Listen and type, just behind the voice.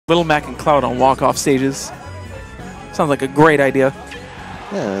Little Mac and Cloud on walk-off stages. Sounds like a great idea.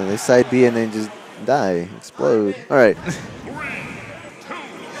 Yeah, they side B and then just die, explode. All right.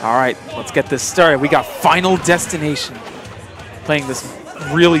 All right, let's get this started. We got Final Destination playing this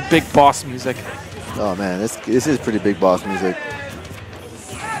really big boss music. Oh man, this is pretty big boss music.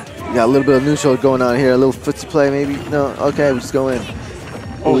 You got a little bit of neutral going on here, a little footsie play maybe. No, okay, we just go in.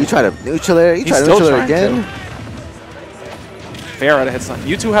 Oh, you try to neutral there. You try to neutral there again. Fair out of hit stun.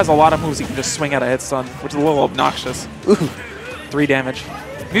 Mewtwo has a lot of moves he can just swing out of hit stun, which is a little obnoxious. Ooh. 3 damage.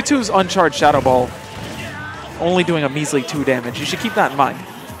 Mewtwo's uncharged Shadow Ball only doing a measly 2 damage. You should keep that in mind.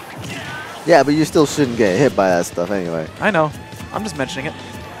 Yeah, but you still shouldn't get hit by that stuff anyway. I know. I'm just mentioning it.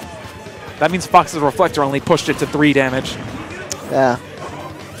 That means Fox's Reflector only pushed it to 3 damage. Yeah.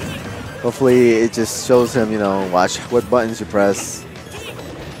 Hopefully it just shows him, you know, watch what buttons you press.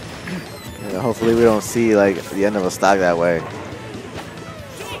 You know, hopefully we don't see like the end of a stock that way.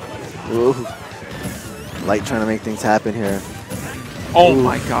 Ooh. Light trying to make things happen here. Oh Ooh.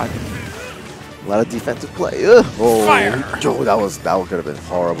 my god. A lot of defensive play. Ugh. Oh, Fire! Oh, that could have been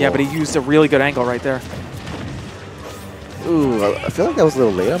horrible. Yeah, but he used a really good angle right there. Ooh, I feel like that was a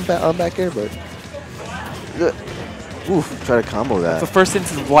little late on back here, but. Ooh, try to combo that. It's the first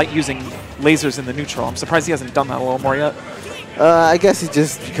instance of Light using lasers in the neutral. I'm surprised he hasn't done that a little more yet. I guess it's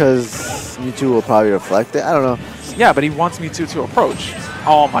just because Mewtwo will probably reflect it. I don't know. Yeah, but he wants Mewtwo to approach.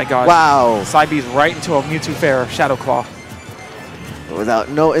 Oh my god. Wow. Side B's right into a Mewtwo Fair Shadow Claw. Without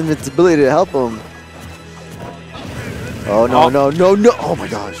no invincibility to help him. Oh, no, no, no, no. Oh, my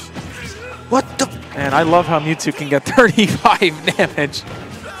gosh. What the? And I love how Mewtwo can get 35 damage.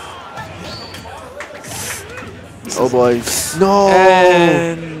 Oh, boy. No.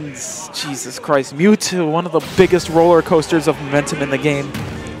 And Jesus Christ. Mewtwo, one of the biggest roller coasters of momentum in the game.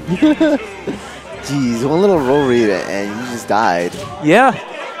 Jeez, one little roll read and you just died. Yeah.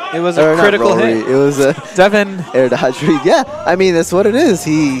 It was a critical hit. It was a Devin. Air dodge read. Yeah, I mean, that's what it is.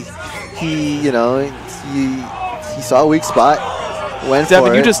 He you know, he saw a weak spot, went for it.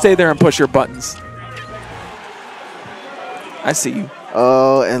 Devin, you just stay there and push your buttons. I see you.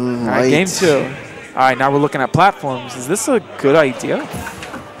 Oh, and All right, game 2. All right, now we're looking at platforms. Is this a good idea?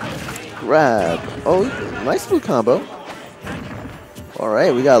 Grab. Oh, nice blue combo. All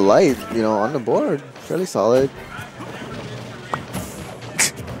right, we got Light, you know, on the board. Fairly solid.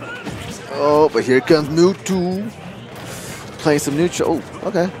 Oh, but here comes Mewtwo. Playing some neutral. Oh,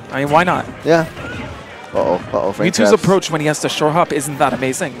 okay. I mean, why not? Yeah. Uh-oh. Mewtwo's approach when he has to shore hop isn't that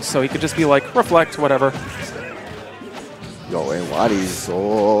amazing, so he could just be like, reflect, whatever. Yo, and WaDi's.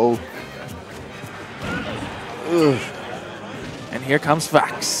 Oh. Ugh. And here comes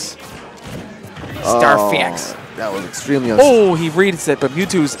Fax. Starfax. That was extremely Oh, he reads it, but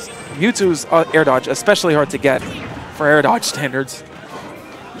Mewtwo's air dodge, especially hard to get for air dodge standards.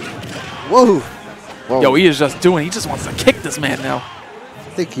 Whoa. Whoa. Yo, he just wants to kick this man now. I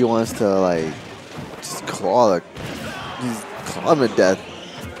think he wants to, like, just claw him to death.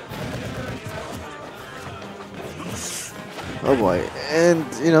 Oh boy. And,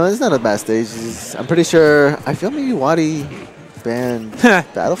 you know, it's not a bad stage. I'm pretty sure, I feel maybe WaDi banned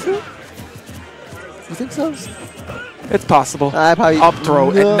Battlefield? You think so? It's possible. Probably up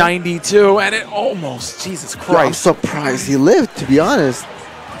throw at 92, and it almost, Jesus Christ. Yo, I'm surprised he lived, to be honest.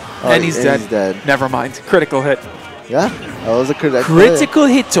 Oh, and he's dead. Never mind. Critical hit. Yeah, that was a critical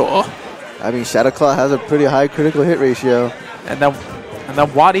hit. I mean, Shadow Claw has a pretty high critical hit ratio. And then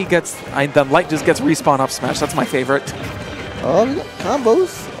WaDi gets, then Light just gets respawn up smash. That's my favorite. Oh, we got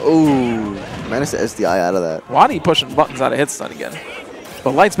combos. Oh, managed to SDI out of that. WaDi pushing buttons out of hit stun again.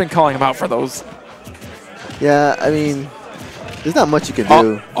 But Light's been calling him out for those. Yeah, I mean, there's not much you can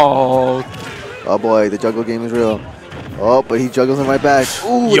do. Oh boy, the juggle game is real. Oh, but he juggles him right back.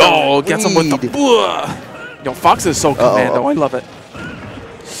 Ooh, yo, gets him with the... Yo, Fox is so commando. I love it.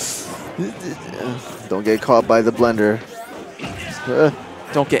 Don't get caught by the blender.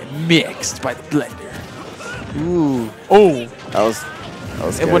 Don't get mixed by the blender. Ooh. Oh. That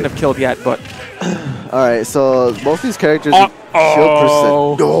was it wouldn't have killed yet, but... All right, so both these characters... Shield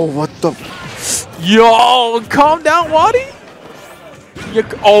percent. Oh, what the... Yo, calm down, WaDi.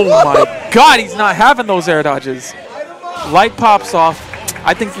 Oh my god, he's not having those air dodges. Light pops off.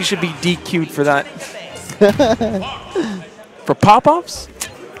 I think he should be DQ'd for that. For pop-offs?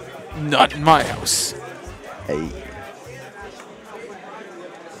 Not in my house. Hey.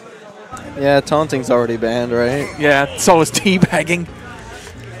 Yeah, taunting's already banned, right? Yeah, so is teabagging.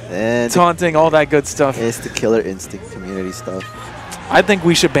 And taunting, all that good stuff. It's the killer instinct community stuff. I think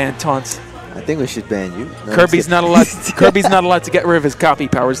we should ban taunts. I think we should ban you. No, Kirby's not allowed. Kirby's not allowed to get rid of his copy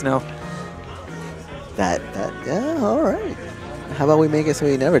powers now. Yeah, all right. How about we make it so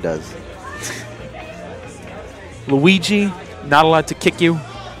he never does? Luigi, not allowed to kick you.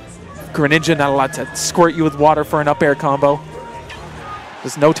 Greninja, not allowed to squirt you with water for an up air combo.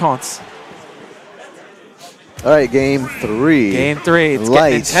 There's no taunts. All right, game 3. Game 3. It's Light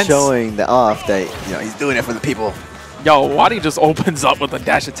getting intense. showing the off that he's doing it for the people. Yo, WaDi just opens up with a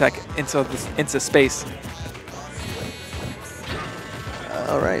dash attack into space.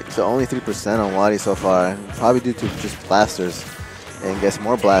 All right, so only 3% on WaDi so far. Probably due to just blasters. And gets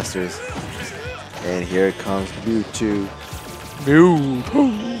more blasters. And here comes Mewtwo.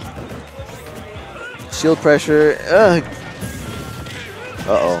 Shield pressure.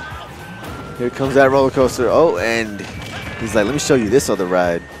 Uh-oh. Here comes that roller coaster. Oh, and he's like, let me show you this other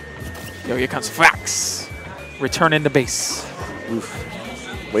ride. Yo, here comes Fax. Return into base. Oof.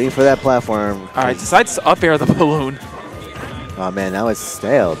 Waiting for that platform. All right, decides to up air the balloon. Oh, man, now it's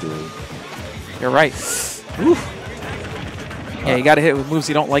stale, dude. You're right. Oof. Yeah, you got to hit with moves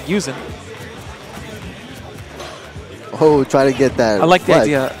you don't like using. Oh, try to get that. I like the flag.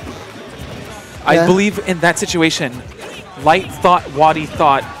 idea. I believe in that situation, WaDi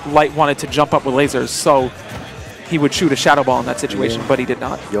thought Light wanted to jump up with lasers, so he would shoot a Shadow Ball in that situation, but he did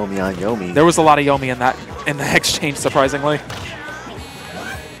not. Yomi on Yomi. There was a lot of Yomi in the exchange, surprisingly.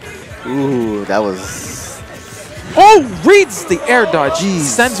 Ooh, that was... Oh, reads the air dodge. Jeez.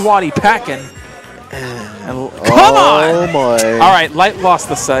 Sends WaDi packing. Come on! Oh, boy. All right, Light lost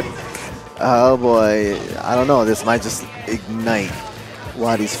the set. Oh, boy. I don't know. This might just ignite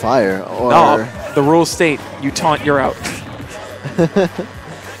WaDi's fire. Or... No, the rules state you taunt, you're out.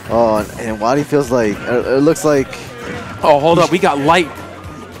 Oh, and WaDi feels like... It looks like... Oh, hold up. We got Light.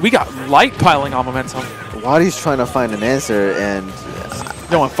 We got Light piling on momentum. WaDi's trying to find an answer, and...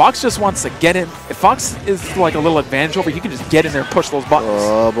 No, and Fox just wants to get in. If Fox is like a little advantage over, you can just get in there and push those buttons.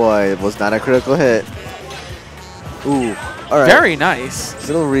 Oh, boy. It was not a critical hit. Ooh. All right. Very nice.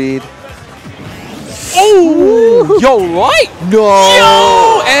 Little read. Oh! Yo, Light! No!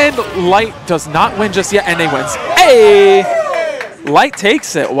 Yo! And Light does not win just yet, and they wins. Hey! Light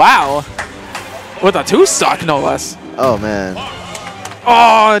takes it. Wow. With a 2-stock, no less. Oh, man.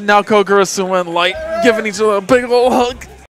 Oh, now Kokorosu and Light giving each other a big old hug.